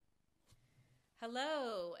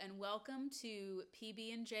Hello and welcome to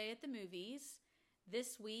PB&J at the Movies.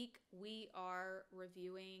 This week we are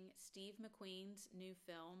reviewing Steve McQueen's new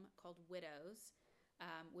film called Widows,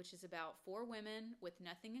 which is about four women with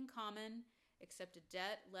nothing in common except a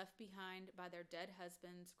debt left behind by their dead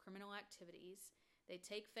husband's criminal activities. They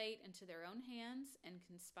take fate into their own hands and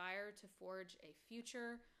conspire to forge a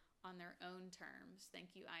future on their own terms.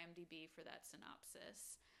 Thank you, IMDb, for that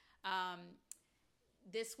synopsis.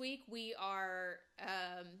 This week we are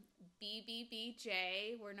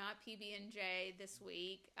BBBJ. We're not PB&J this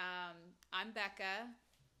week. I'm Becca.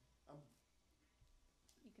 I'm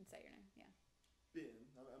You can say your name. Yeah. Ben.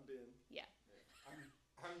 I'm Ben. Yeah.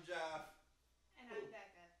 I'm Jeff. And I'm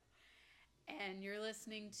Becca. And you're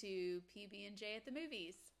listening to PB&J at the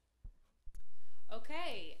Movies.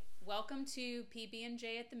 Okay, welcome to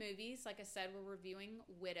PB&J at the Movies. Like I said, we're reviewing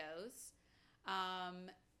Widows.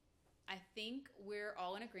 I think we're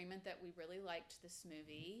all in agreement that we really liked this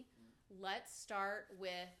movie. Let's start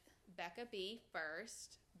with Becca B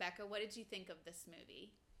first. Becca, what did you think of this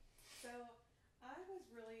movie? So, I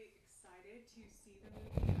was really excited to see the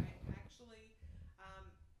movie. I actually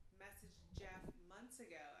messaged Jeff months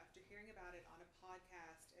ago after hearing about it on a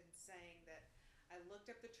podcast and saying that I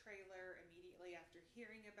looked up the trailer immediately after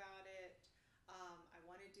hearing about it. I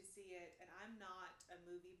wanted to see it, and I'm not a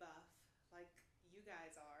movie buff like you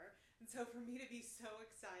guys are, and so for me to be so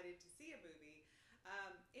excited to see a movie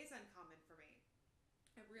is uncommon for me.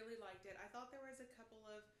 I really liked it. I thought there was a couple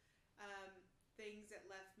of things that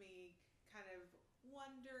left me kind of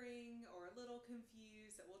wondering or a little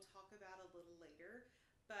confused that we'll talk about a little later,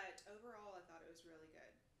 but overall I thought it was really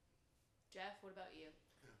good. Jeff, what about you?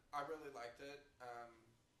 I really liked it. I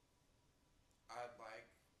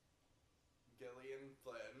like Gillian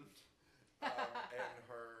Flynn and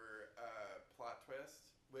her plot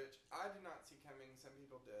twist, which I did not see coming. Some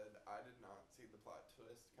people did. I did not see the plot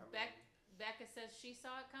twist coming. Becca says she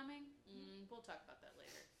saw it coming. We'll talk about that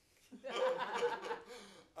later.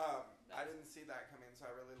 I didn't see that coming, so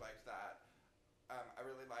I really liked that. I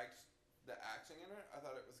really liked the acting in it. I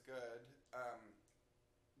thought it was good.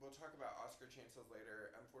 We'll talk about Oscar chances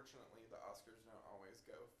later. Unfortunately, the Oscars don't always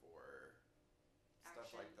go for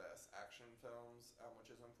stuff like this, action films,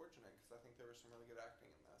 which is unfortunate because I think there was some really good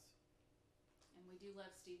acting in this. And we do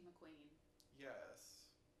love Steve McQueen. Yes.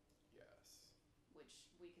 Which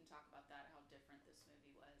we can talk about that, how different this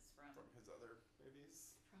movie was from his other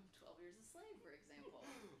movies. From 12 Years a Slave, for example.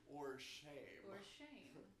 Or Shame.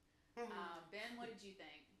 Ben, what did you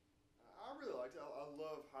think? I really liked it. I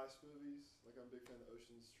love heist movies. Like, I'm a big fan of the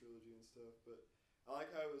Ocean's trilogy and stuff, but I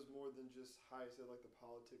like how it was more than just heist. It had, like, the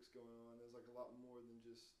politics going on. There's, like, a lot more than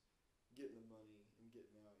just getting the money and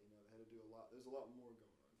getting out, you know. They had to do a lot. There's a lot more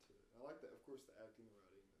going on to it. I like that, of course, the acting, the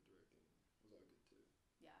writing, the directing was all good, too.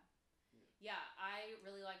 Yeah, I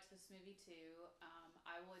really liked this movie, too.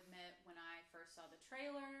 I will admit, when I first saw the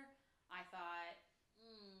trailer, I thought,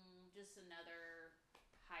 just another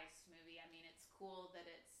heist movie. I mean, it's cool that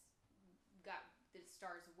it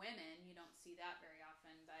stars women. You don't see that very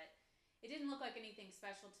often, but it didn't look like anything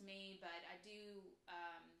special to me. But I do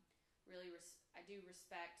I do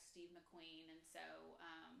respect Steve McQueen, and so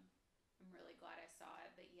I'm really glad I saw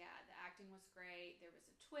it. But yeah, the acting was great. There was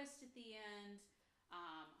a twist at the end.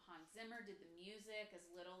 Hans Zimmer did the music as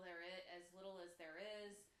little as there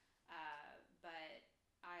is, but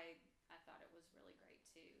I thought it was really great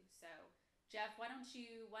too. So Jeff, why don't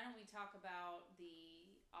we talk about the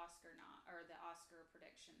Oscar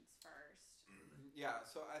predictions first? Yeah,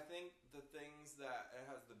 so I think the things that it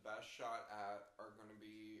has the best shot at are going to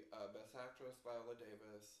be Best Actress Viola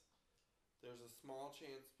Davis. There's a small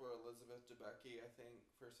chance for Elizabeth Debicki, I think,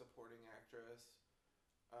 for Supporting Actress.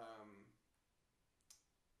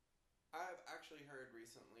 I've actually heard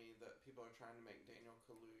recently that people are trying to make Daniel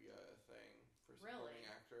Kaluuya a thing for Supporting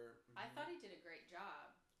Actor. I thought he did a great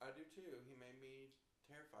job. I do too. He made me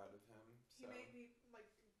terrified of him. He made me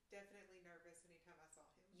definitely nervous anytime I saw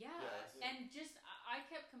him. Yeah, yes. And just I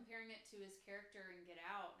kept comparing it to his character in Get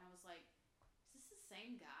Out, and I was like, is this the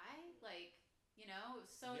same guy? Like, you know,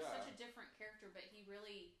 it's such a different character, but he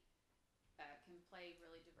really can play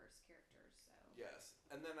really diverse characters. So yes,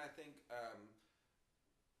 and then I think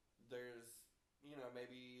there's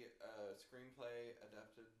maybe a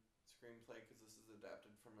adapted screenplay, because this is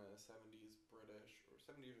adapted from a 70s or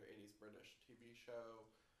 80s British TV show.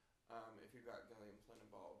 If you've got Gillian Flynn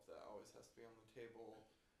involved, that always has to be on the table.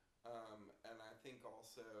 And I think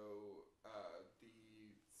also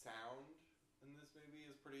the sound in this movie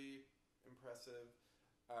is pretty impressive.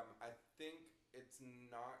 I think it's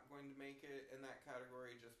not going to make it in that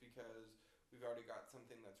category just because we've already got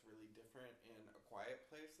something that's really different in A Quiet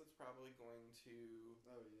Place that's probably going to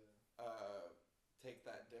Oh yeah. take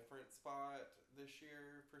that different spot this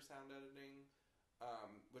year for sound editing,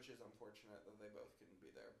 which is unfortunate that they both couldn't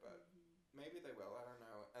be there, but maybe they will. I don't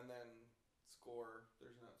know. And then score.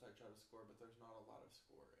 There's an outside shot of score, but there's not a lot of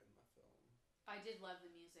score in the film. I did love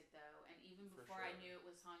the music though, and even For before I sure. knew it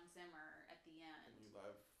was Hans Zimmer at the end. And you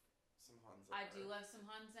love some Hans Zimmer. I do love some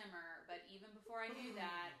Hans Zimmer, but even before I knew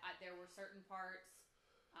that, there were certain parts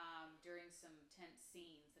during some tense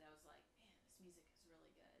scenes that I was like, man, this music is really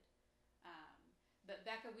good. But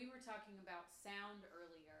Becca, we were talking about sound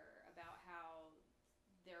earlier, about how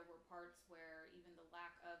there were parts where even the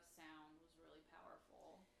lack of sound was really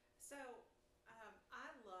powerful. So, I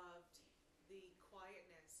loved the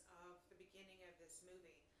quietness of the beginning of this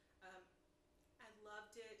movie. I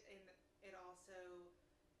loved it, and it also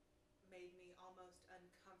made me almost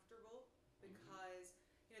uncomfortable because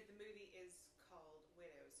the movie is called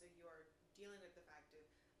Widow, so you are dealing with the fact of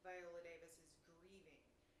Viola Davis is grieving,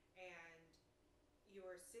 and you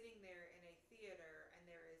are sitting there in a theater, and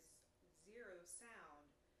there is zero sound,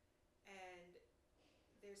 and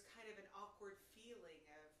there's kind of an awkward feeling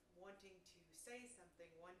of wanting to say something,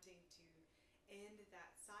 wanting to end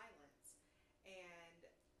that silence, and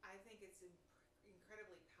I think it's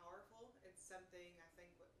incredibly powerful. It's something I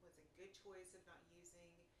think was a good choice of not using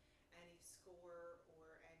any score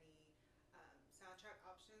or any soundtrack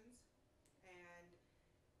options, and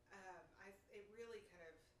it really kind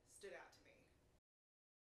of stood out to me.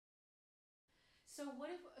 So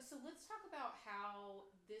let's talk about how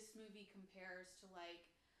this movie compares to like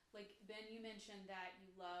Ben, you mentioned that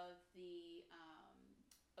you love the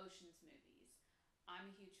Ocean's movies.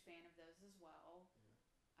 I'm a huge fan of those as well.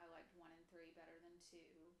 I liked 1 and 3 better than 2.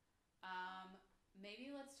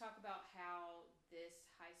 Maybe let's talk about how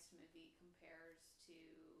this heist movie compares to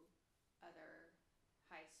other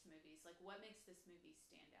heist movies. Like, what makes this movie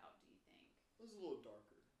stand out, do you think? It was a little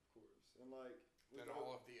darker, of course, and like Than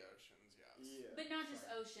all of the Oceans, yes. Yeah. But not just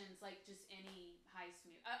sorry. Oceans, like just any heist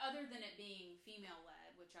movie, other than it being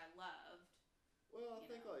female-led, which I loved. Well, I you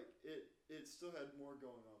think know. like it still had more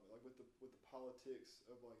going on, like with the politics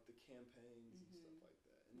of like the campaigns and stuff like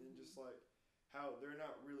that, and then just like how they're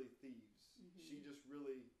not really thieves.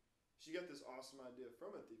 She got this awesome idea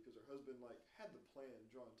from a thief because her husband like had the plan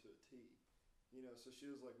drawn to a T, So she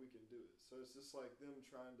was like, we can do it. So it's just like them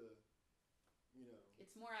trying to,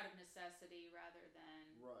 It's more out of necessity rather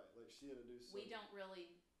than right. Like she had to do something. we don't really.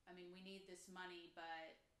 I mean, we need this money,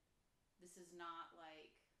 but this is not like.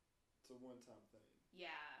 It's a one-time thing.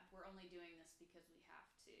 Yeah, we're only doing this because we have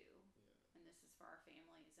to, Yeah. and this is for our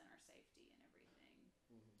families and our safety and everything.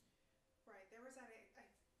 Right. There was I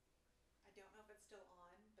don't know if it's still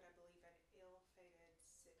on, but I believe an ill-fated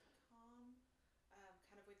sitcom,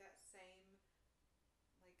 kind of with that same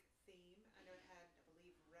like theme. I know it had, I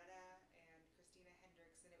believe, Retta and Christina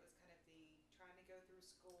Hendricks, and it was kind of the trying to go through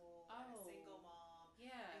school and a single mom,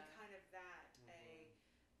 Yeah. and kind of that.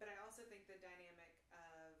 But I also think the dynamic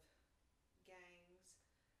of gangs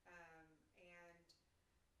and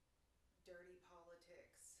dirty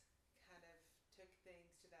politics kind of took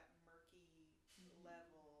things to that murky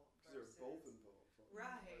level. Because they're both involved.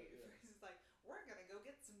 Right. Like, yeah. It's like, we're going to go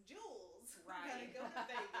get some jewels. Right. We're going to go to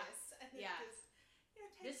Vegas. And Yeah. it just,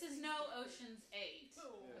 This is takes no things Ocean's 8.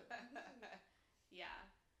 Yeah.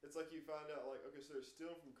 It's like you find out, like, okay, so they're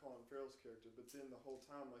stealing from Colin Farrell's character, but then the whole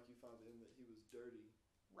time, like, you find in that he was dirty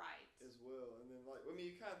Right. as well. And then, like, I mean,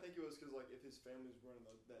 you kind of think it was because, like, if his family's running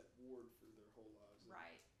that ward for their whole lives.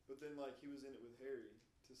 Right. But then, like, he was in it with Harry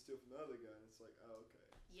to steal from the other guy, and it's like, oh, okay.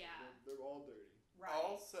 So Yeah. They're all dirty. Right.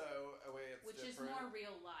 Also, a way it's Which different. is more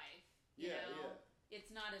real life. You Yeah, know? yeah. It's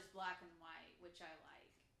not as black and white, which I like,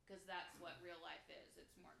 because that's what real life is.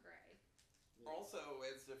 It's more gray. Yeah. Also,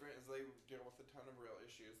 it's different as they deal with a ton of real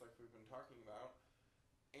issues like we've been talking about.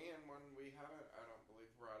 And one we haven't, I don't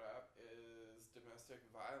believe, brought up is domestic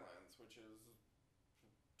violence, which is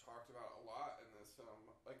talked about a lot in this film.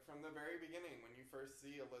 Like, from the very beginning, when you first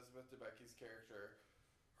see Elizabeth Debicki's character,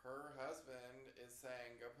 her husband is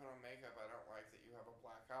saying, go put on makeup, I don't like that you have a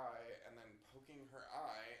black eye, and then poking her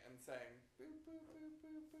eye and saying, boop, boop, boop,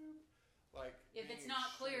 boop, boop. Like, If being it's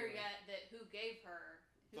not clear extremely- yet that who gave her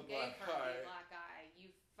The black the eye. black eye, you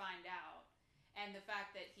find out. And the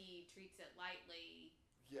fact that he treats it lightly.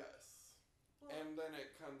 Yes. Well, And then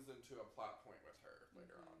it comes into a plot point with her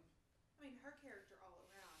later on. I mean, her character all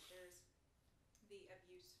around. There's the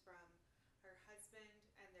abuse from her husband,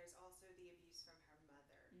 and there's also the abuse from her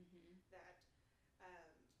mother. That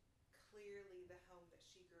clearly the home that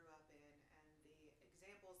she grew up in, and the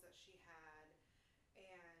examples that she had,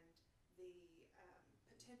 and the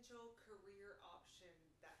potential career option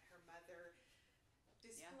that her mother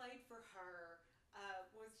displayed for her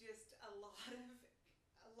was just a lot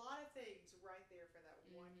of things right there for that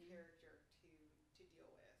one character to deal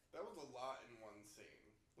with. That was a lot in one scene,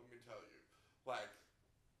 let me tell you. Like,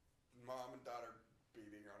 mom and daughter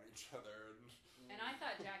beating on each other. And I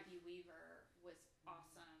thought Jackie Weaver was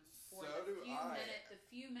awesome for So do I. the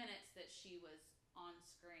few minutes that she was on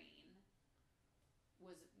screen.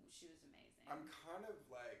 She was amazing. I'm kind of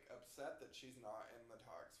like upset that she's not in the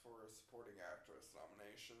talks for a supporting actress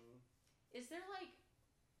nomination. Is there like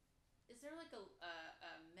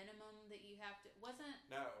a minimum that you have to?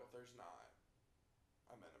 No, there's not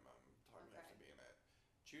a minimum time you have Okay. to be in it.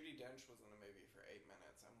 Judi Dench was in the movie for 8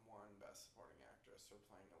 minutes and won Best Supporting Actress for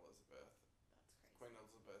playing Elizabeth, That's Queen crazy.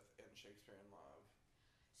 Elizabeth in Shakespeare in Love.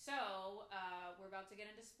 So we're about to get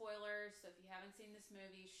into spoilers. So if you haven't seen this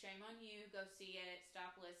movie, shame on you. Go see it.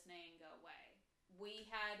 Stop listening. Go away.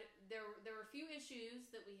 There were a few issues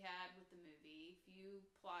that we had with the movie, few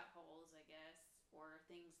plot holes, I guess, or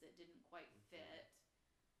things that didn't quite fit.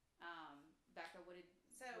 Becca, what are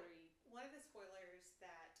you? One of the spoilers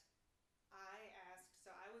that I asked, so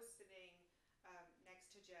I was sitting next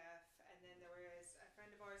to Jeff, and then there was a friend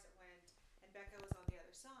of ours that went, and Becca was on the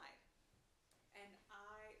other side. And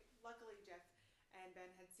luckily Jeff and Ben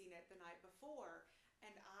had seen it the night before,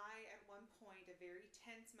 and I, at one point, a very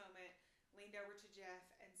tense moment, leaned over to Jeff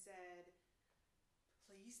and said,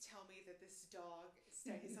 "Please tell me that this dog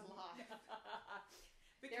stays alive."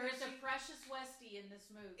 There is a precious Westie in this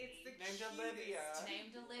movie. It's the Named cutest. Olivia.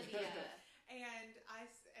 Named Olivia. And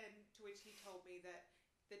to which he told me that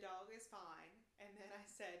the dog is fine. And then I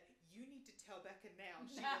said, "You need to tell Becca now.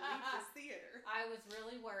 She will leave this theater." I was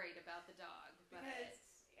really worried about the dog, but Because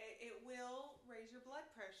it will raise your blood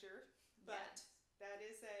pressure, but Yes. that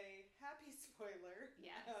is a happy spoiler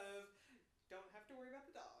Yes. of don't have to worry about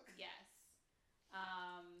the dog. yes.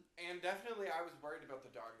 And definitely I was worried about the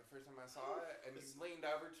dog the first time I saw it, and he leaned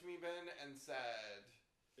over to me, Ben, and said,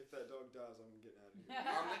 If that dog dies, I'm getting out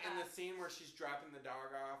of here. in the scene where she's dropping the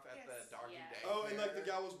dog off at the Yes. doggy Yes. daycare. Oh, and like the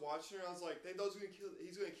guy was watching her, I was like, that dog's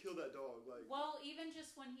he's gonna kill that dog. Like, Well, even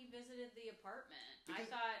just when he visited the apartment, I Because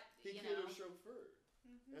thought, he you killed know, her chauffeur.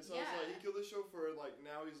 Mm-hmm. And so I was like, Yeah. he killed the chauffeur, like,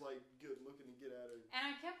 now he's like, good, looking to get at her. and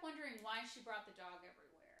I kept wondering why she brought the dog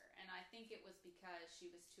everywhere. And I think it was because she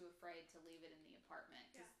was too afraid to leave it in the apartment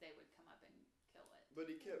because they would come up and kill it, But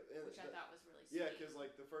he kept, and which I thought was really sweet. yeah, because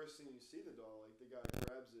like the first thing you see the dog, like the guy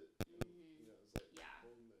grabs it, and, you know, it's like, Yeah.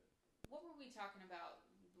 boom, there. What were we talking about?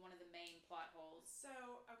 One of the main plot holes.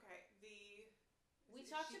 So, okay, We is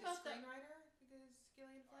talked she about the screenwriter because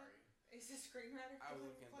Gillian Flynn? Sorry. Is the screenwriter I was Gillian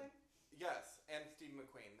looking at Flynn? Yes, and Steve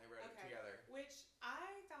McQueen. They wrote it Okay. together. Which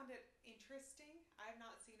I found it interesting. I have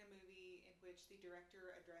not seen a movie in which the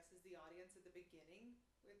director addresses the audience at the beginning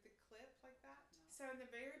with the clip like that. No. So in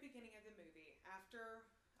the very beginning of the movie, after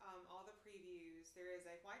all the previews, there is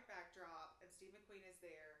a white backdrop and Steve McQueen is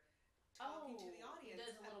there talking to the audience. He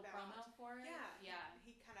does a little about, promo for it. Yeah. Yeah.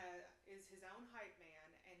 He kind of is his own hype man,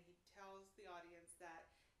 and he tells the audience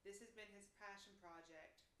that this has been his passion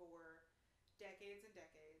project for decades and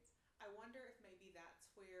decades. I wonder if maybe that's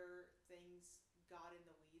where things got in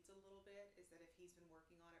the weeds a little bit, is that if he's been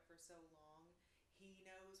working on it for so long, he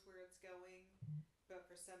knows where it's going, but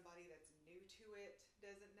for somebody that's new to it,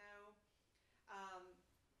 doesn't know.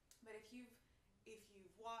 But if you've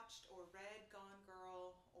watched or read Gone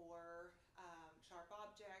Girl or Sharp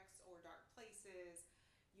Objects or Dark Places,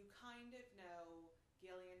 you kind of know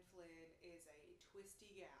Gillian Flynn is a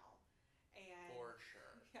twisty gal, and For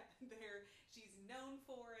sure. yeah, she's known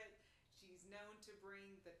for it. She's known to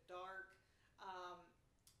bring the dark.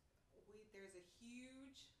 There's a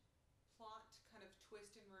huge plot kind of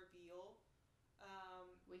twist and reveal.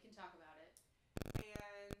 We can talk about it.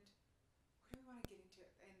 And where do we want to get into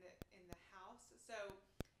it? In the house. So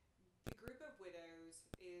the group of widows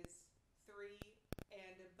is 3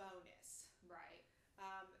 and a bonus. Right.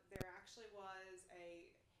 There actually was a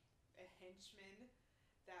henchman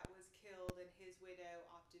that was killed, and his widow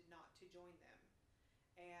opted not to join them.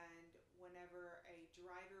 And whenever a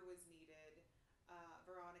driver was needed,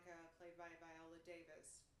 Veronica, played by Viola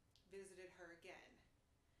Davis, visited her again.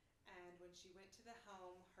 And when she went to the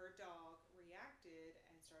home, her dog reacted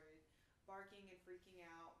and started barking and freaking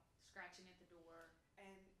out Scratching at the door.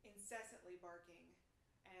 and incessantly barking.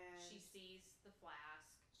 And She sees the flask,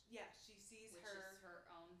 yeah, she sees which her. is her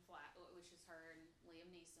own which is her and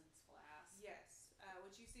Liam Neeson's flask. Yes,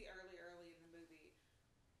 which you see early in the movie,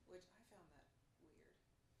 which I found that weird.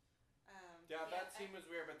 Yeah, that Yeah, scene was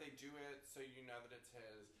weird, but they do it so you know that it's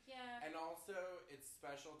his. Yeah. And also, it's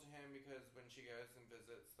special to him because when she goes and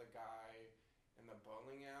visits the guy in the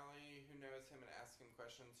bowling alley who knows him and asks him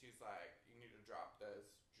questions. He's like, you need to drop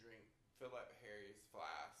this, drink, fill up Harry's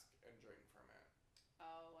flask, and drink from it.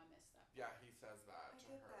 Oh, I missed that. Yeah, he says that I to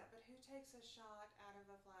get her. that, but who takes a shot out of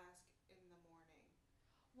a flask in the morning?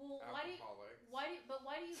 Well, Alcoholics. why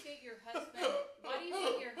do you get your husband? Why do you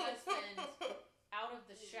get your husband out of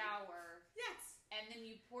the shower Yes. and then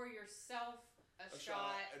you pour yourself a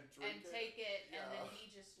shot shot and and drink take it, and then Yeah. he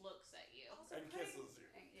just looks at you? Also, And kisses you.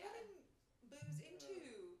 And- yeah, Putting booze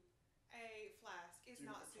into a flask is Do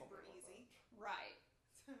not not super comment on easy. right.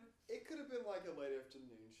 It could have been like a late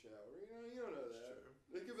afternoon shower. You don't know That's that.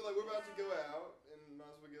 true. It could be like we're about to go out and might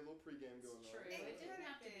as well get a little pregame going It's on. true. It It didn't could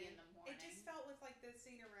have to be been. in the morning. It just felt with like the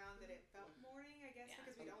scene around that it felt morning, I guess, Yeah.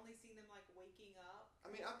 because we'd only seen them like waking up. I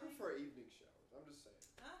mean, I prefer evening showers. I'm just saying.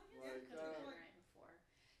 Huh? Yeah, Like, because we uh, were right before.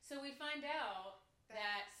 So we find out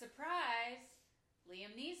that surprise,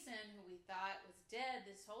 Liam Neeson, who we thought was dead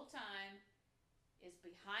this whole time, is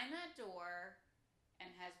behind that door and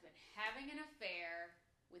has been having an affair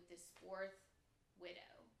with this fourth widow.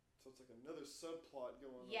 So it's like another subplot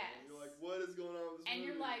going Yes. on. You're like, what is going on with this And movie?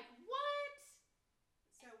 you're like, what?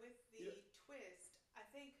 So with the Yeah. twist, I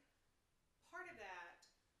think part of that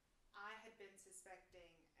I had been suspecting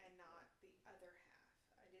and not the other half.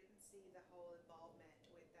 I didn't see the whole involvement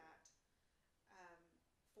with that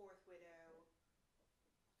fourth widow.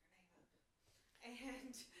 Look her name up.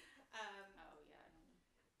 And Oh, yeah, I don't know.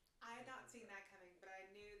 I had not seen that coming, but I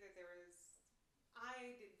knew that there was.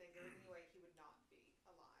 I didn't think there was any way he would not be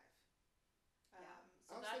alive. Yeah.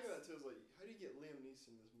 I was thinking that too. I was like, how do you get Liam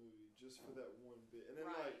Neeson in this movie just for that one bit? And then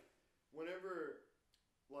Right. like, whenever,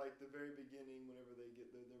 like the very beginning, whenever they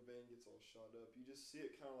get their van gets all shot up, you just see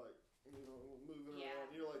it kind of like moving Yeah.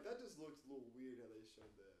 around. You're like, that just looks a little weird how they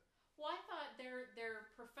showed that. Well, I thought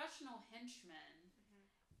they're professional henchmen.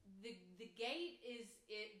 The gate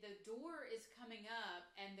the door is coming up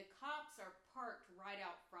and the cops are parked right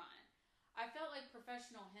out front. I felt like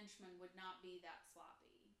professional henchmen would not be that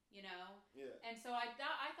sloppy, you know? Yeah. And so I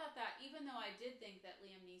thought that even though I did think that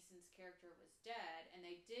Liam Neeson's character was dead, and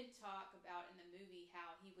they did talk about in the movie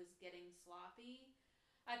how he was getting sloppy,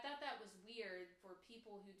 I thought that was weird for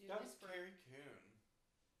people who do That this was for... Carrie Coon.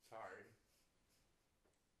 Sorry.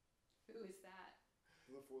 Who is that?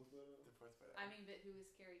 The fourth widow. The fourth widow. I mean, but who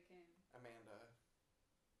is Carrie Coon? Amanda.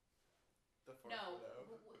 The fourth No,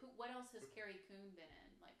 widow. what else has Carrie Coon been in?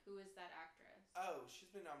 Like, who is that actress? Oh,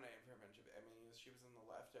 she's been nominated for a bunch of Emmys. She was in The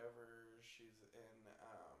Leftovers. She's in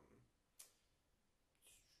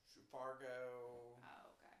Fargo. Oh,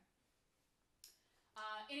 okay.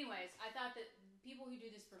 Anyways, I thought that people who do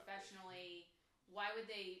this professionally, why would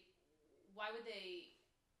they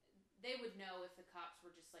would know if the cops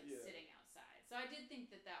were just like Yeah. sitting outside. So I did think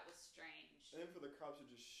that was strange. And then for the cops to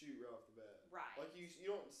just shoot right off the bat. Right. Like you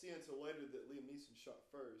don't see until later that Liam Neeson shot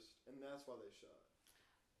first, and that's why they shot.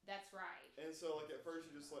 That's right. And so like at first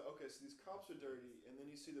you're just like, okay, so these cops are dirty, and then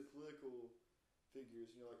you see the political figures,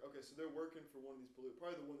 and you're like, okay, so they're working for one of these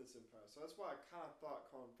probably the one that's in power. So that's why I kind of thought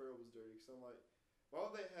Colin Farrell was dirty, because I'm like, why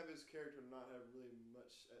would they have his character not have really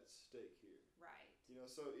much at stake here? Right. You know,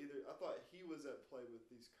 so either I thought he was at play with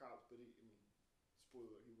these cops, but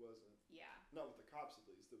spoiler, he wasn't. Yeah. Not with the cops at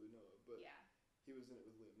least that we know of, but Yeah. he was in it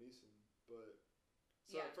with Liam Neeson. But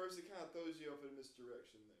so Yeah. at first it kind of throws you off in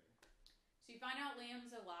misdirection there. So you find out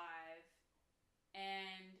Liam's alive,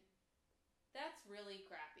 and that's really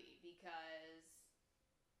crappy because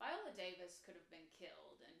Viola Davis could have been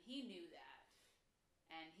killed, and he knew that.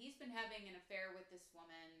 And he's been having an affair with this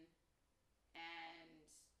woman, and,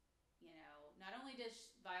 you know, not only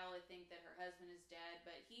does Viola think that her husband is dead,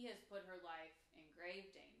 but he has put her life in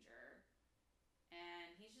grave danger,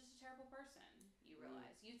 and he's just a terrible person, you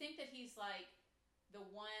realize. You think that he's like the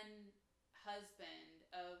one husband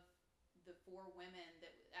of the four women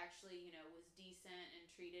that actually, you know, was decent and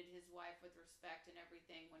treated his wife with respect and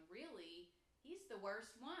everything, when really he's the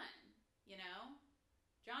worst one, you know?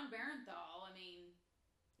 John Barenthal, I mean,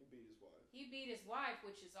 He beat his wife. he beat his wife,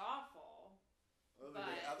 which is awful. Other But-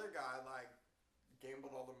 The other guy, like,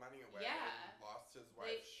 gambled all the money away Yeah. and lost his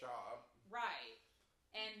wife's shop. Right.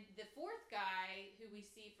 And the fourth guy, who we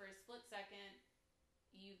see for a split second,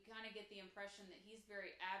 you kind of get the impression that he's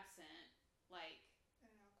very absent, like,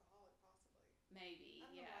 An alcoholic, possibly. maybe, I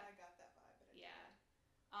don't know yeah. why I got that vibe, but I Yeah.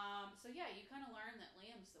 did. So yeah, you kind of learn that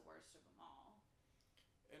Liam's the worst of them all.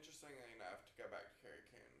 Interestingly enough, to go back to Carrie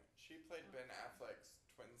Coon, she played Ben Affleck's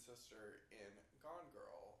twin sister in Gone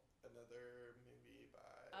Girl, another movie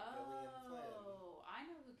by Gillian Flynn. Oh, I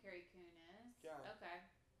know who Carrie Coon is. Yeah. Okay.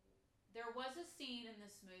 There was a scene in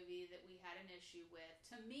this movie that we had an issue with.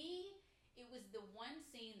 To me, it was the one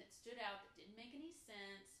scene that stood out that didn't make any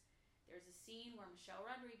sense. there's a scene where Michelle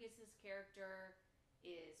Rodriguez's character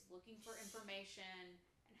is looking for information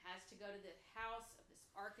and has to go to the house of this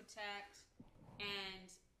architect,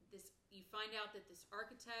 and you find out that this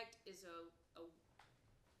architect is a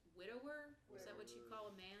widower. Is that what you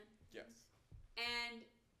call a man? Yes. And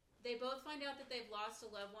they both find out that they've lost a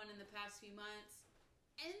loved one in the past few months,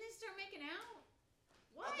 and then they start making out.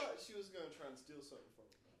 What? I thought she was going to try and steal something from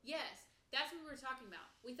him. Yes, that's what we were talking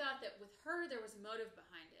about. We thought that with her there was a motive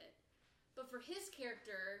behind it, but for his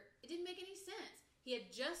character, it didn't make any sense. He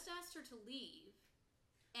had just asked her to leave,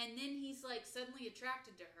 and then he's like suddenly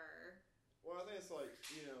attracted to her. Well, I think it's like,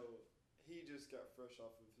 he just got fresh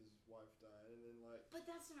off of his wife dying, and then like. But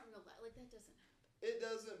that's not real life. Like, that doesn't happen. It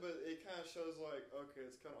doesn't, but it kind of shows like, okay,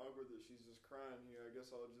 it's kind of awkward that she's just crying here. I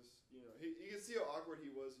guess I'll just, you can see how awkward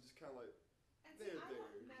he was. He just kind of like. And see, I don't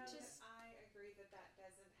know that I agree that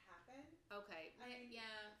doesn't happen. Okay. I mean,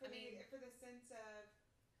 yeah. For the sense of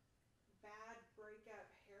bad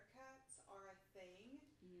breakup haircuts are a thing.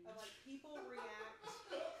 Of like people react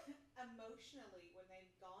emotionally when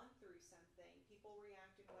they've gone through something. People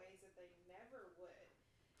react in ways that they never would,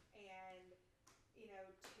 and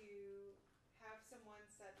to have someone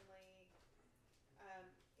suddenly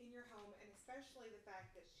in your home, and especially the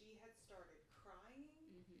fact that she had started crying.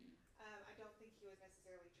 I don't think he was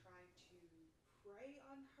necessarily trying to prey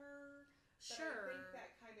on her. But Sure. I think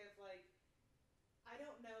that kind of like, I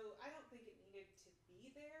don't know. I don't think it needed to be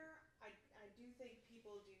there. I do think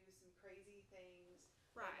people do some crazy things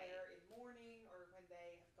when they're in mourning or when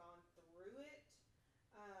they have gone through it.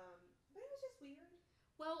 But it was just weird.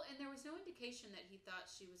 Well, and there was no indication that he thought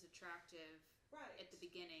she was attractive at the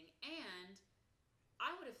beginning. And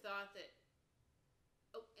I would have thought that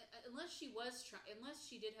unless she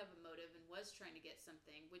did have a motive and was trying to get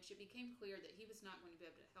something, which it became clear that he was not going to be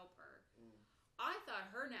able to help her. I thought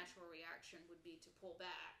her natural reaction would be to pull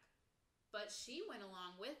back, but she went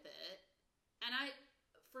along with it. And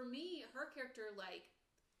for me, her character, like,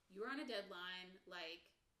 you're on a deadline, like,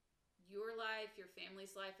 your life, your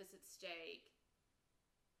family's life is at stake.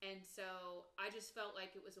 And so I just felt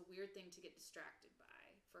like it was a weird thing to get distracted by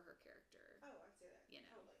for her character. Oh, I see that.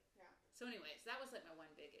 Totally, yeah. So anyways, that was like my one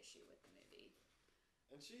big issue with the movie.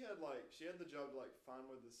 And she had the job to like find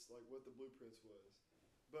what the blueprints was.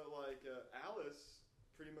 But like Alice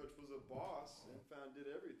pretty much was a boss and did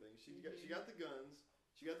everything. She got the guns,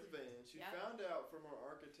 she got the van. She found out from her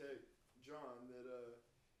architect John that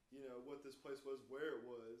what this place was, where it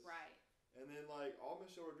was. Right. And then like all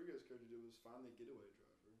Michelle Rodriguez character did was find the getaway driver.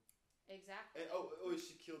 Exactly. And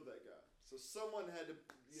she killed that guy. So someone had to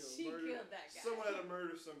killed that guy. Someone had to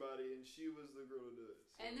murder somebody, and she was the girl to do it.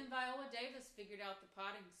 So. And then Viola Davis figured out the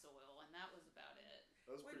potting soil, and that was about it.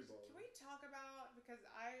 That was pretty bold. Can we talk about, because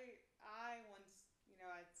I once,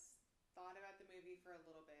 I'd thought about the movie for a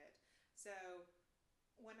little bit. So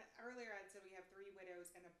earlier I'd said we have 3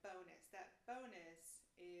 widows and a bonus. That bonus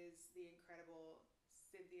is the incredible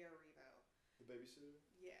Cynthia Erivo. The babysitter?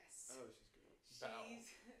 Yes. Oh, she's good.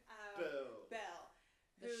 She's Belle.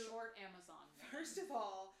 The short Amazon woman. First of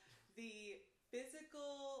all, the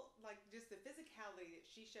physical, like just the physicality that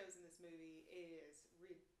she shows in this movie is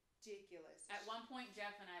ridiculous. At one point,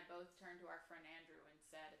 Jeff and I both turned to our friend Andrew and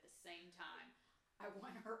said at the same time, I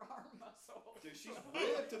want her arm muscle. Dude, she's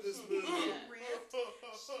ripped to this movie. Ripped.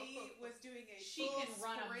 She was doing a She full can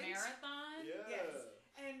run sprint. a marathon. Yeah. Yes.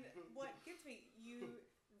 And what gets me,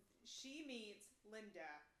 she meets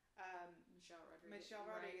Linda, Michelle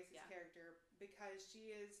Rodriguez's character, because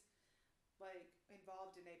she is like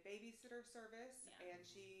involved in a babysitter service, and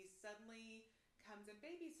she suddenly comes and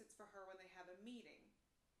babysits for her when they have a meeting.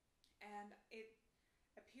 And it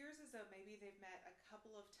appears as though maybe they've met a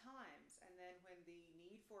couple of times, and then when the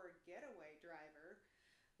need for a getaway driver,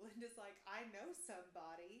 Linda's like, I know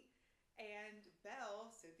somebody, and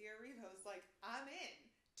Cynthia Erivo's like, I'm in.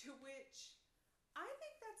 To which I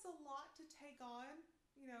think that's a lot to take on,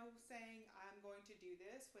 saying I'm going to do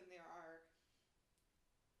this when there are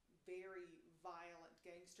very violent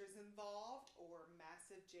gangsters involved or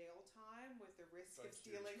massive jail time with the risk of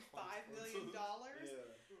stealing $5 million.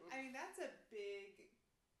 Yeah. I mean, that's a big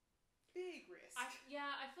risk. I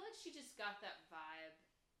feel like she just got that vibe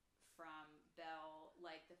from Belle,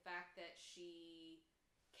 like the fact that she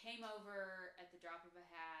came over at the drop of a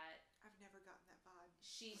hat. I've never gotten that vibe.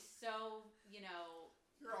 She's so,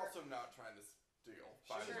 You're also not trying to steal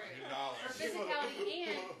 $5 Sure. million. Her physicality,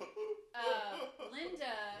 and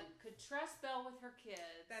Linda could trust Belle with her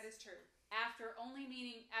kids. That is true. After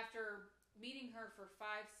meeting her for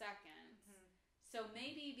 5 seconds. Mm-hmm. So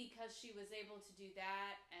maybe because she was able to do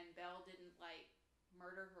that and Belle didn't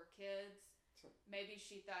murder her kids, maybe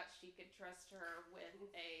she thought she could trust her with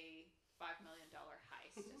a $5 million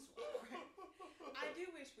heist as well. I do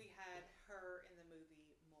wish we had her in the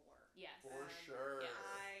movie more. Yes. For sure. Yes.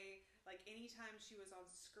 I like anytime she was on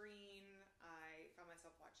screen, I found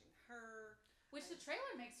myself watching her. Which the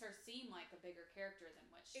trailer makes her seem like a bigger character than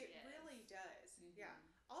what she It is. really does. Mhm. Yeah.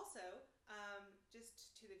 Also,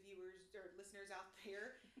 just to the viewers or listeners out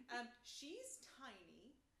there, she's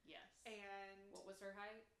tiny Yes. and What was her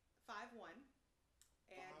height? 5'1",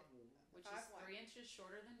 and Which 5'1". is 3 inches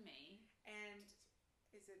shorter than me. and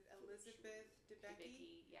is it Elizabeth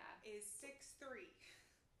Debicki Debicki, yeah. is 6'3".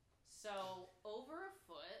 So over a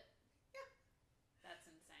foot. Yeah. That's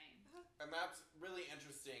insane. And that's really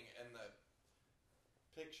interesting in the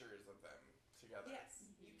pictures of them together. Yes,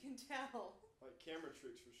 you can tell. Like camera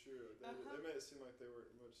tricks for sure. They made it seem like they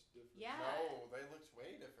weren't much different. Yeah. No, they looked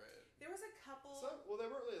way different. There was a couple. Well, they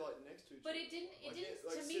weren't really like next to each But other. it didn't. It Like, didn't.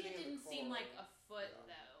 like To me, sitting it in the didn't seem car. like a foot Yeah.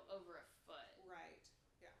 though. Over a foot. Right.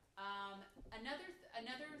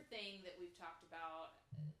 Another thing that we've talked about,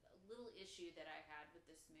 a little issue that I had with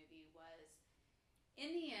this movie was, in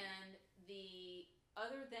the end,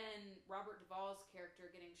 other than Robert Duvall's character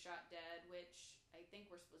getting shot dead, which I think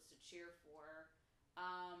we're supposed to cheer for,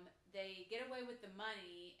 they get away with the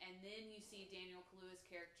money, and then you see Daniel Kaluuya's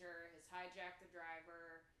character has hijacked the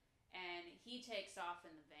driver, and he takes off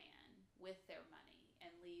in the van with their money and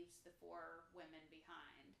leaves the 4 women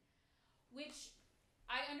behind, which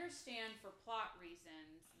I understand for plot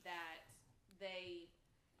reasons that they,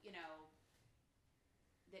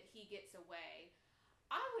 that he gets away.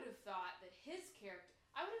 I would have thought that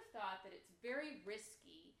it's very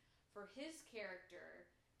risky for his character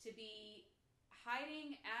to be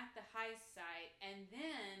hiding at the heist site and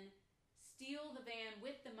then steal the van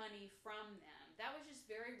with the money from them. That was just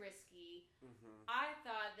very risky. Mm-hmm. I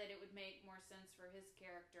thought that it would make more sense for his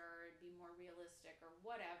character, it'd be more realistic or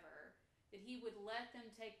whatever, that he would let them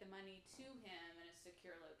take the money to him in a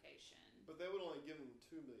secure location. But they would only give him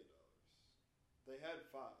 $2 million. They had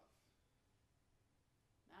 5.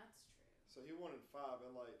 That's true. So he wanted 5,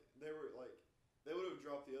 and they would have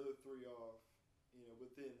dropped the other 3 off,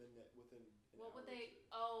 within an What hour would or they?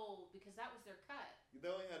 2. Oh, because that was their cut. They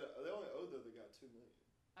only owed the other guy $2 million.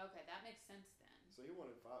 Okay, that makes sense then. So he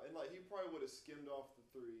wanted 5, and he probably would have skimmed off the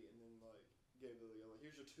 3 and then gave the other guy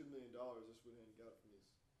here's your $2 million. Just went ahead and got it from them.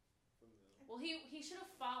 Well, he should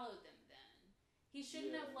have followed them then. He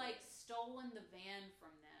shouldn't have Yeah. stolen the van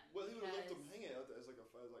from them. Well, he would have left them because- hanging out there as a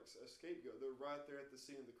scapegoat. They're right there at the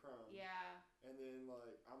scene of the crime. Yeah. And then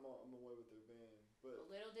I'm away with their van, but But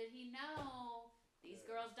little did he know these Yeah.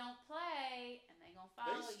 girls don't play, and they gonna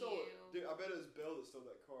follow they stole you. it. Dude, I bet it was Belle that stole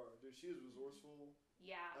that car. Dude, she was resourceful.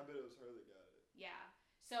 Yeah. I bet it was her that got it. Yeah.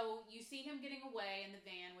 So you see him getting away in the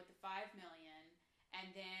van with the $5 million,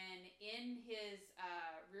 and then in his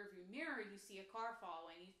rearview mirror, you see a car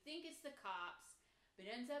following. You think it's the cops, but it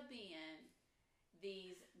ends up being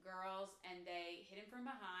these girls, and they hit him from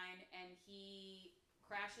behind, and he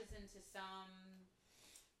crashes into some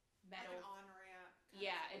metal, Like an on-ramp.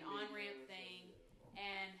 yeah, an A median on-ramp or thing, something,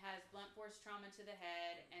 and has blunt force trauma to the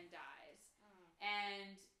head and dies. Mm.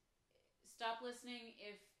 And stop listening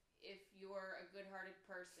if you're a good-hearted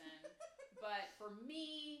person. But for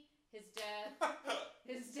me, his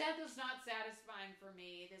death was not satisfying for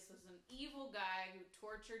me. This was an evil guy who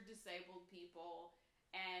tortured disabled people,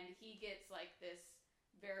 and he gets this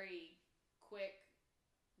very quick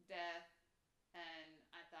death. And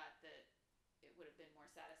I thought that it would have been more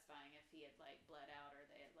satisfying if he had bled out, or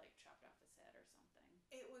they had chopped off his head or something.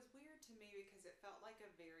 It was weird to me because it felt like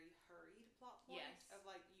a very hurried plot point. Yes. Of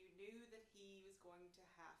you knew that he was going to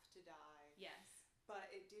have to die. Yes. But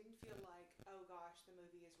it didn't feel like, oh gosh, the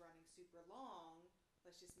movie is running super long.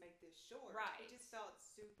 Let's just make this short. Right. It just felt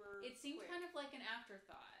super. It seemed quick. kind of like an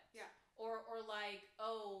afterthought. Yeah. Or like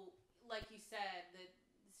you said, that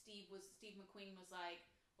Steve McQueen was like,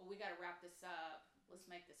 well, we got to wrap this up. Let's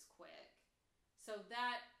make this quick. So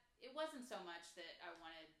that it wasn't so much that I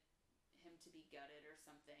wanted him to be gutted or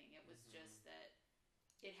something. It was just that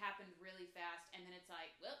it happened really fast, and then it's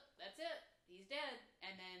like, well, that's it. He's dead,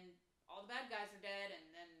 and then all the bad guys are dead, and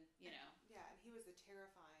then Yeah, and he was a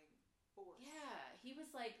terrifying force. Yeah, he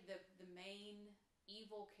was the main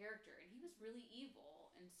evil character, and he was really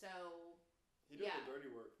evil, and so He did Yeah. the dirty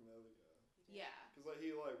work from the other guy. He did. yeah, Because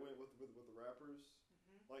he went with the rappers.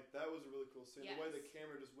 Mhm. That was a really cool scene. The way the Yes.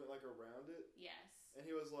 camera just went around it. yes, And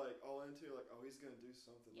he was all into it, oh, he's gonna do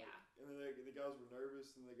something. Yeah. And then the guys were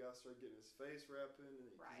nervous, and the guy started getting his face wrapping,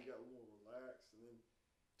 and Right. he got a little more relaxed, and then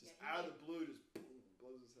just Yeah, he out of the blue, just boom,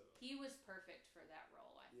 blows his head off. he was perfect for that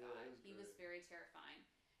role. I Yeah, thought it was he was great. very terrifying,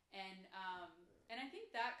 and I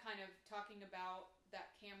think that kind of talking about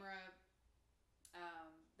that camera,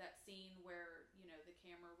 that scene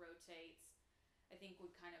rotates, I think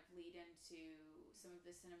would kind of lead into some of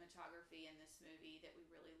the cinematography in this movie that we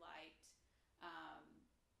really liked.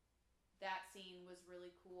 That scene was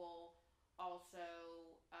really cool. Also,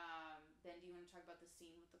 Ben, do you want to talk about the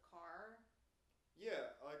scene with the car?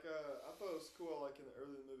 Yeah, like I thought it was cool. Like in the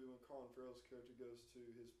early in the movie when Colin Farrell's character goes to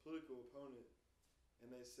his political opponent,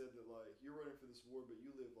 and they said that like you're running for this ward, but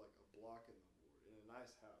you live like a block in the ward in a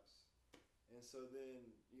nice house. And so then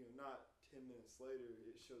not 10 minutes later,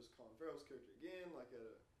 it shows Colin Farrell's character again, like at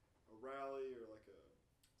a rally or like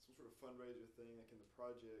some sort of fundraiser thing, like in the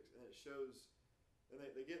projects, and it shows. And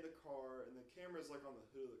they get in the car, and the camera's like on the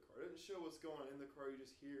hood of the car. It doesn't show what's going on in the car. You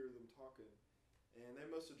just hear them talking. And they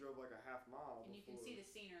must have drove like a half mile. And before. you can see the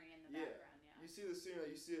scenery in the Yeah. background, yeah. You see the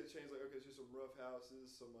scenery, you see it change, like, okay, it's just some rough houses,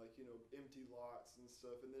 some, like, empty lots and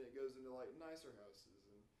stuff. And then it goes into, like, nicer houses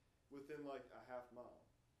and within, like, a half mile.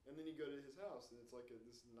 And then you go to his house, and it's, like,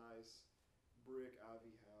 this nice brick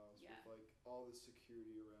ivy house Yeah. with, like, all the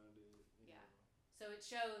security around it. Yeah. So it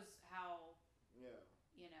shows how, Yeah.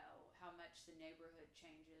 how much the neighborhood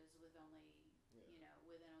changes with only, Yeah.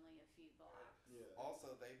 within only a few blocks. Yeah.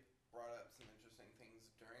 Also, they brought up some interesting things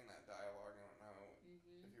during that dialogue. I don't know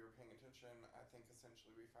Mm-hmm. if you were paying attention. I think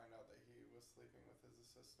essentially we find out that he was sleeping with his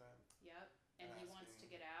assistant. Yep. And And he wants to asking-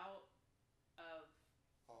 get out of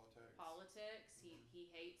Politics. politics. Mhm. He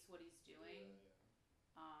hates what he's doing.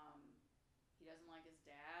 Yeah. He doesn't like his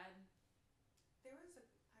dad. There was a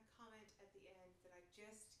comment at the end that I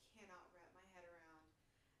just cannot wrap my head around,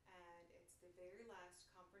 and it's the very last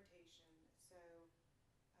confrontation. So,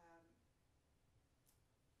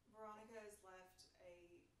 Veronica has left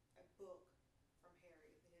a book from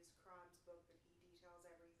Harry, his crimes book that he details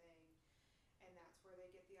everything, and that's where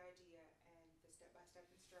they get the idea and the step-by-step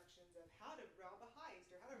instructions of how to rob a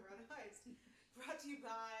heist or how to run a heist. Brought to you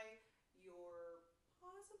by your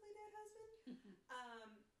possibly dead husband.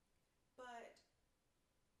 But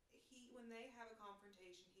when they have a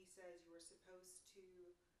confrontation, he says you were supposed to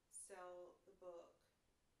sell the book.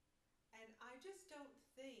 And I just don't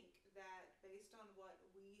think that, based on what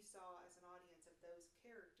we saw as an audience of those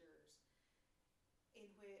characters, in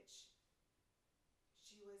which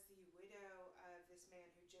she was the widow of this man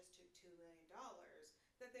who just took $2 million,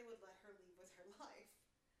 that they would let her leave with her life.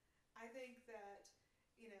 I think that,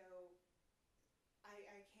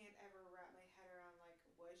 I can't ever wrap my head around, like,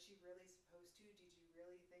 was she really supposed to? Did you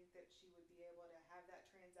really think that she would be able to have that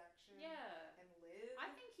transaction Yeah. and live? I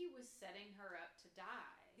think he was setting her up to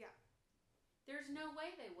die. Yeah. There's no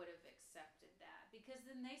way they would have accepted that because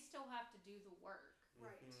then they still have to do the work.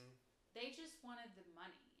 Right. Mhm. They just wanted the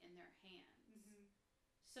money in their hands. Mm-hmm.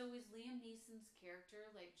 So is Liam Neeson's character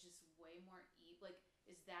like just way more like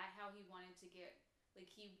is that how he wanted to get like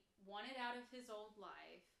he wanted out of his old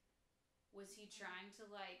life? Was he trying to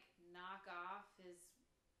like knock off his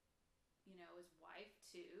his wife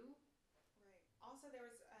too? Right. Also, there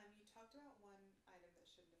was you talked about one item that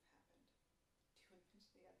shouldn't have happened. Do you want to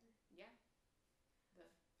mention the other? Yeah. The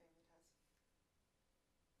Family ties.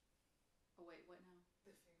 oh wait, what now?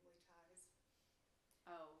 The family ties.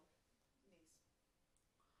 Oh. Niece.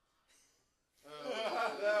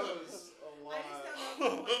 That was a lot. I just don't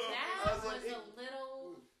know. That I was was like, a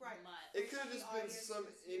little Right. much. It could have The just been audience some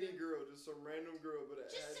was any here. girl, just some random girl, but it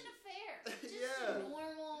Just had. an affair. Just Yeah. a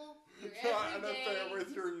normal, your Try an everyday, affair with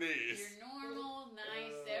your niece. your normal,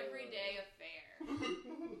 nice, everyday affair.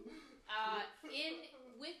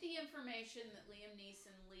 With the information that Liam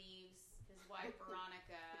Neeson leaves his wife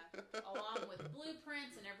Veronica, along with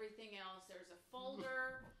blueprints and everything else, there's a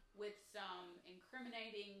folder with some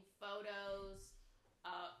incriminating photos.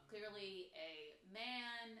 Clearly, a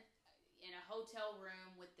man in a hotel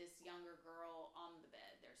room with this younger girl on the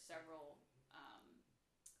bed. There's several.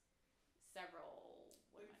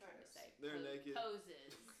 What am I trying to say? They're naked.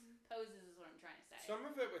 Poses. Poses is what I'm trying to say. Some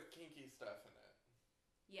of it with kinky stuff in it.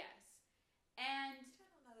 Yes, and I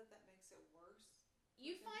don't know that makes it worse.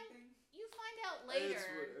 you if find anything. you find out It's later.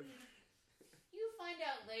 whatever. You find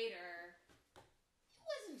out later. It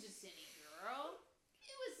wasn't just any girl.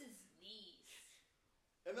 It was his niece.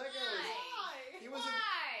 And that guy was. Why? He was in,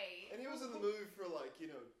 Why? and he was in the movie for like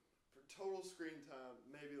for total screen time,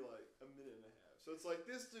 maybe like a minute and a half. So it's like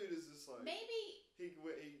this dude is just like Maybe. he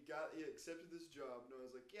accepted this job and I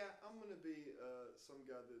was like, yeah, I'm gonna be some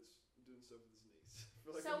guy that's doing stuff with his niece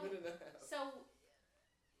for like a minute and a half. So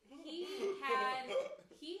he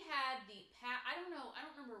had the I don't know. I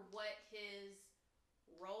don't remember what his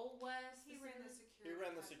role was. He ran the security. He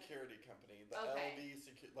ran the company. security company, the Okay. LD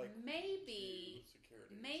Maybe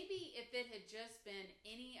security. Maybe if it had just been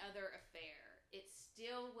any other affair, it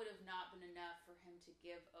still would have not been enough for him to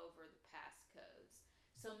give over the passcodes.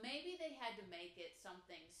 So maybe they had to make it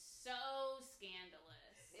something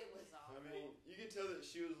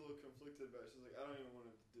she was a little conflicted about it. She was like, I don't even want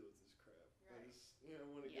to have to deal with this crap. Right. I just,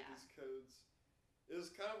 want to get Yeah. these codes. It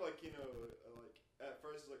was kind of like, like at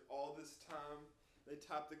first, like all this time, they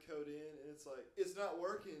type the code in, and it's like, it's not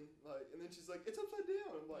working. Like, and then she's like, it's upside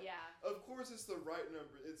down. I'm like, Yeah. of course it's the right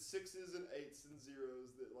number. It's 6s and 8s and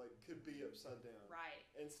 0s that like could be upside down. Right.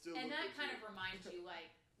 And still. And look that kind legit. of reminds you,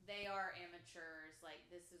 like, they are amateurs. Like,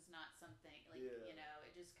 this is not something, like, Yeah.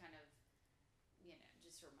 it just kind of,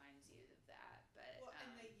 just reminds you of that. But, Well,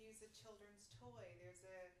 and they use a children's toy. There's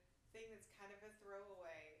a thing that's kind of a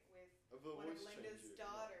throwaway with Of the one of voice Linda's changer,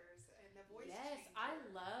 daughters and the voice yes, changer. I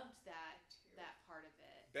loved that too. part of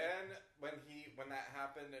it. Ben, when that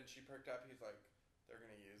happened and she perked up, he's like, they're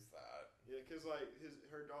gonna use that. Yeah, because like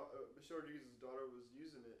her daughter, Michelle Rodriguez's daughter was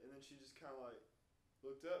using it, and then she just kind of like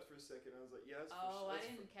looked up for a second. I was like, yeah, that's Oh, I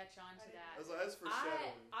that's didn't catch on to I didn't- that. I was like, that's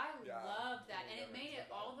foreshadowing. I Yeah. loved that, Yeah, and it that made makes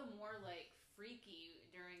it sense. all the more like freaky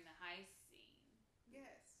during the heist scene.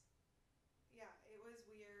 Yes. Yeah, it was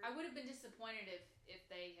weird. I would have been disappointed if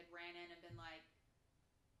they had ran in and been like,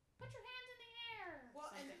 "Put your hands in the air,"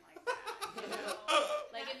 Well, and- something like that. You know?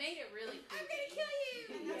 Like it made it really creepy. I'm gonna kill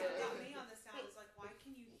you. And that's what Yeah. got me on the sound. Was like, why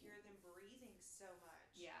can you hear them breathing so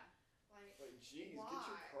much? Yeah, Like, Like, geez, get your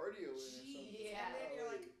why? cardio in or something. Jeez. Yeah. And then you're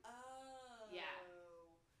like, Golly. oh. Yeah.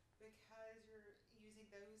 Because you're using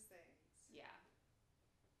those things. yeah.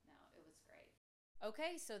 No, it was great.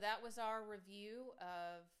 Okay, so that was our review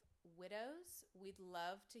of Widows. We'd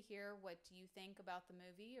love to hear what you think about the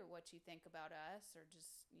movie or what you think about us or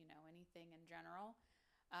just, anything in general.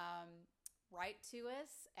 Write to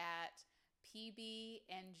us at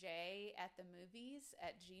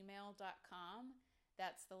pbandj@themovies@gmail.com.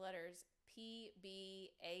 That's the letters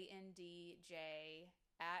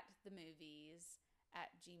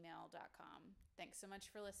pbandj@themovies@gmail.com. Thanks so much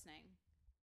for listening.